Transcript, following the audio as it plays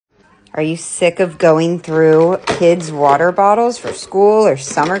Are you sick of going through kids' water bottles for school or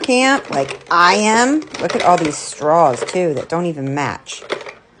summer camp like I am? Look at all these straws, too, that don't even match.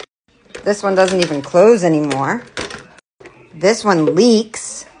 This one doesn't even close anymore. This one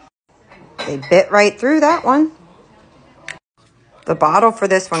leaks. They bit right through that one. The bottle for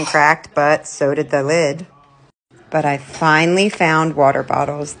this one cracked, but so did the lid. But I finally found water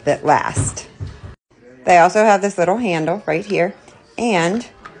bottles that last. They also have this little handle right here, and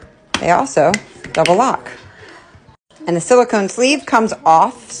they also double lock. And the silicone sleeve comes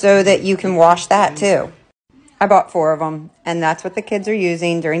off so that you can wash that too. I bought 4 of them, and that's what the kids are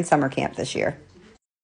using during summer camp this year.